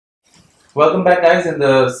Welcome back, guys, in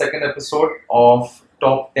the second episode of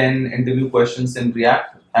Top 10 Interview Questions in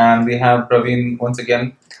React. And we have Praveen once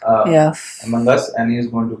again Yes. among us, and he's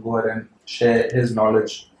going to go ahead and share his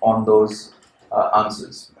knowledge on those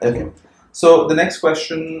answers. Okay. So, the next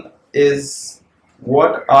question is,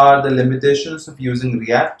 what are the limitations of using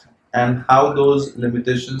React and how those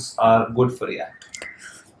limitations are good for React?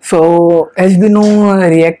 So as we know,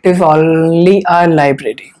 React is only a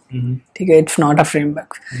library. Mm-hmm. Okay, it's not a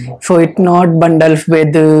framework. So it not bundles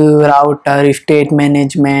with router, state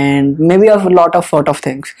management, maybe a lot of sort of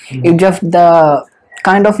things. It's just the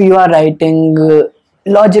kind of you are writing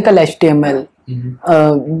logical HTML.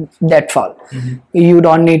 That's all. You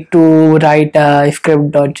don't need to write a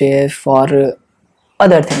script.js for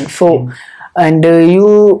other things. So and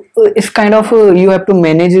you it's kind of you have to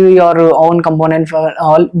manage your own components for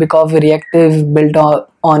all because React is built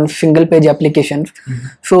on single page applications.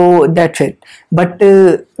 So that's it. But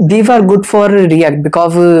these are good for React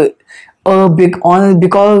because React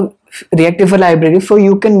is a library, so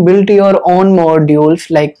you can build your own modules.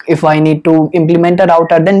 Like if I need to implement a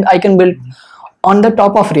router, then I can build on the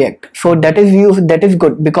top of React. So that is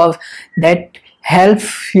good because that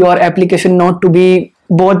helps your application not to be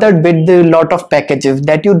bothered with a lot of packages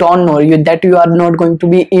that you don't know that you are not going to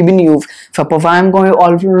be even use. Suppose I am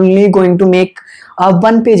only going to make a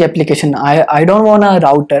one page application. I don't want a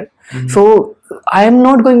router. So I am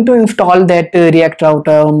not going to install that React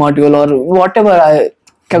router module or whatever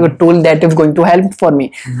tool that is going to help for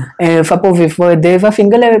me. Suppose if there's a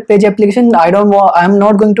single page application, I'm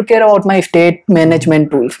not going to care about my state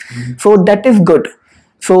management tools. So that is good.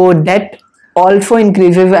 So that also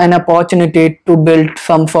increases an opportunity to build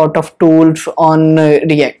some sort of tools on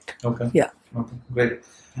React. Okay. Yeah. Okay, great.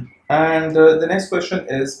 And the next question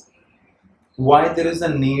is why there is a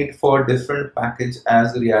need for different package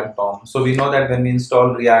as React DOM. So we know that when we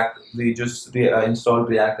install React, we just install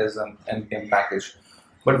React as an npm package.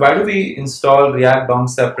 But why do we install React DOM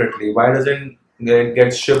separately? Why doesn't it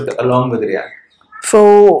get shipped along with React?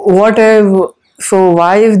 So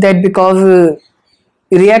why is that? Because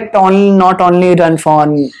React not only runs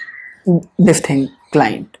on this thing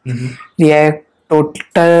client. React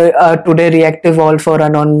today React is also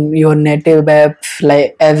run on your native apps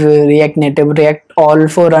like as React Native. React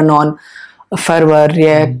also run on server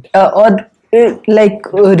React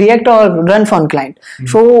React or runs on client.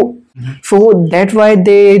 So that's why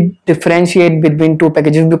they differentiate between two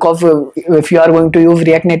packages because if you are going to use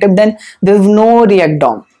React Native, then there's no React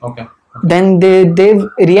DOM. Okay. Then they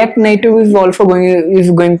React Native is also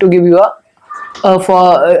going to give you a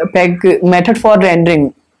method for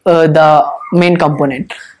rendering the main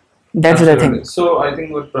component. That's Absolutely. the thing. So I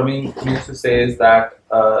think what Praveen means to say is that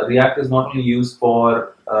React is not only used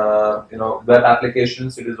for web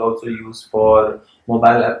applications; it is also used for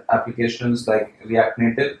mobile applications like React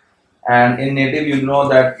Native. And in native, you know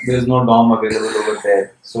that there is no DOM available over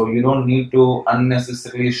there, so you don't need to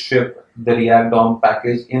unnecessarily ship the React DOM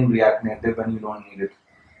package in React Native when you don't need it.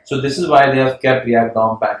 So this is why they have kept React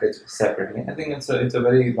DOM package separately. I think it's a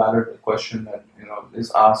very valid question that is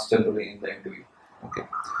asked generally in the interview. Okay.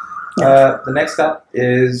 The next up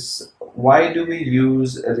is why do we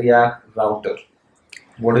use a React router?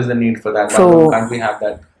 What is the need for that? Why can't we have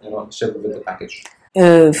that shipped with the package?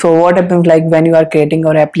 So what happens like when you are creating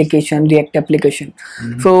your application, React application?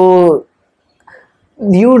 So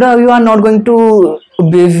you are not going to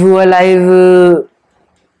visualize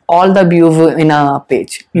all the views in a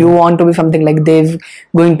page. You want to be something like there's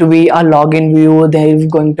going to be a login view, there's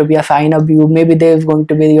going to be a sign up view, maybe there's going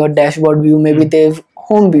to be your dashboard view, maybe there's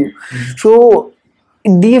home view. So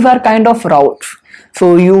these are kind of routes.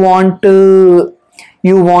 So you want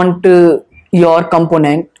your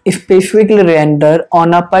component specifically render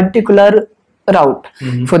on a particular route.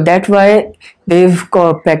 So that's why there's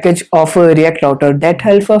a package of a React router that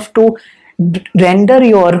helps us to render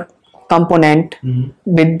your component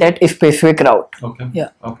with that specific route. Okay. Yeah.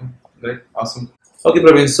 Okay. Great. Awesome. Okay,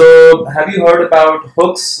 Praveen. So have you heard about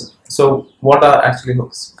hooks? So what are actually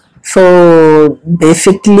hooks? So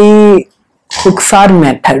basically hooks are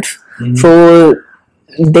methods. So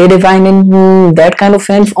they define in that kind of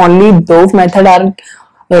sense only those methods are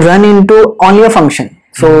run into only a function.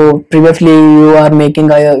 So previously you are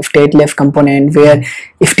making a stateless component where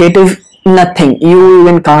state is nothing, you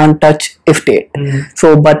even can't touch state.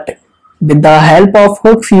 So but with the help of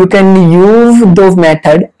hooks you can use those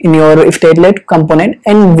methods in your stateless component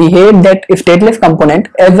and behave that stateless component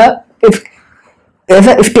as a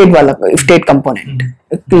state component,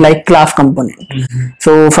 like class component.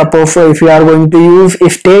 So suppose if you are going to use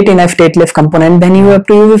state in a stateless component, then you have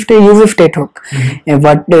to use state hook.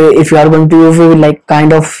 But if you are going to use like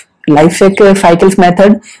kind of cycles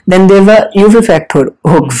method, then there were use effect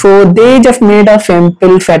hook. So they just made a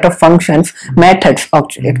simple set of functions, methods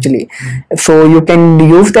actually. So you can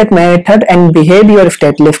use that method and behave your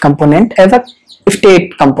stateless component as a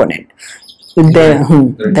state component.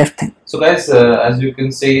 That thing. So guys, as you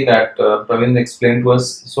can see that Praveen explained to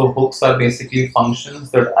us, so hooks are basically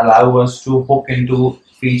functions that allow us to hook into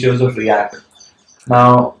features of React.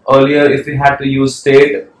 Now, earlier, if we had to use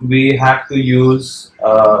state, we had to use,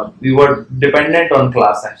 we were dependent on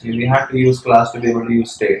class actually. We had to use class to be able to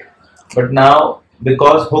use state. But now,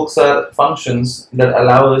 because hooks are functions that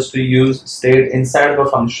allow us to use state inside of a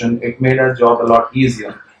function, it made our job a lot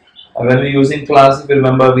easier. When we're using class, if you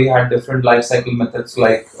remember, we had different lifecycle methods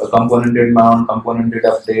like a component did mount, component did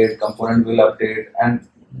update, component will update, and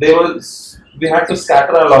we had to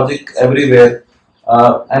scatter our logic everywhere.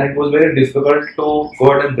 And it was very difficult to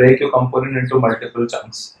go ahead and break your component into multiple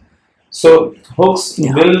chunks. So hooks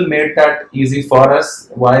will make that easy for us.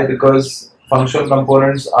 Why? Because functional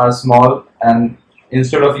components are small, and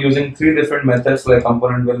instead of using 3 different methods like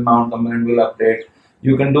component will mount, component will update,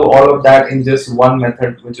 you can do all of that in just one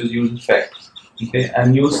method, which is use effect. Okay,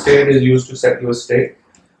 and use state is used to set your state.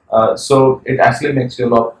 So it actually makes your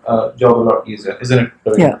job a lot easier, isn't it?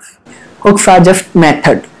 Yeah. Hooks are just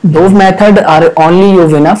method. Those methods are only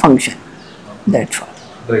used in a function. That's all.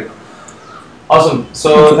 Great. Awesome.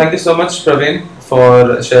 So thank you so much, Praveen,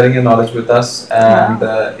 for sharing your knowledge with us. And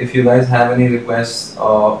if you guys have any requests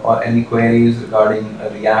or any queries regarding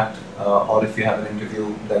React, or if you have an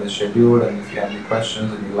interview that is scheduled, and if you have any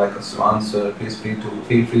questions and you'd like us to answer, please feel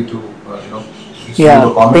free to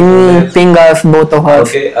ping us, both of us.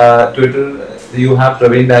 Okay. Twitter. You have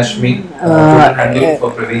Praveen me Twitter handle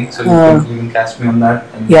for Praveen, so you can catch me on that.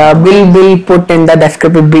 And we'll put in the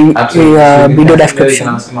description, video description. You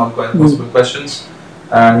can ask him all possible questions,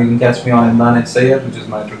 and you can catch me on Imran Sayed, which is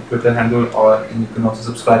my Twitter handle, or you can also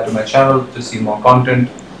subscribe to my channel to see more content.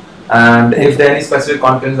 And if there are any specific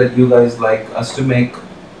content that you guys like us to make,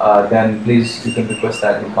 then please you can request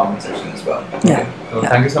that in the comment section as well. Okay. So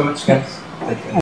thank you so much, guys. Thank you.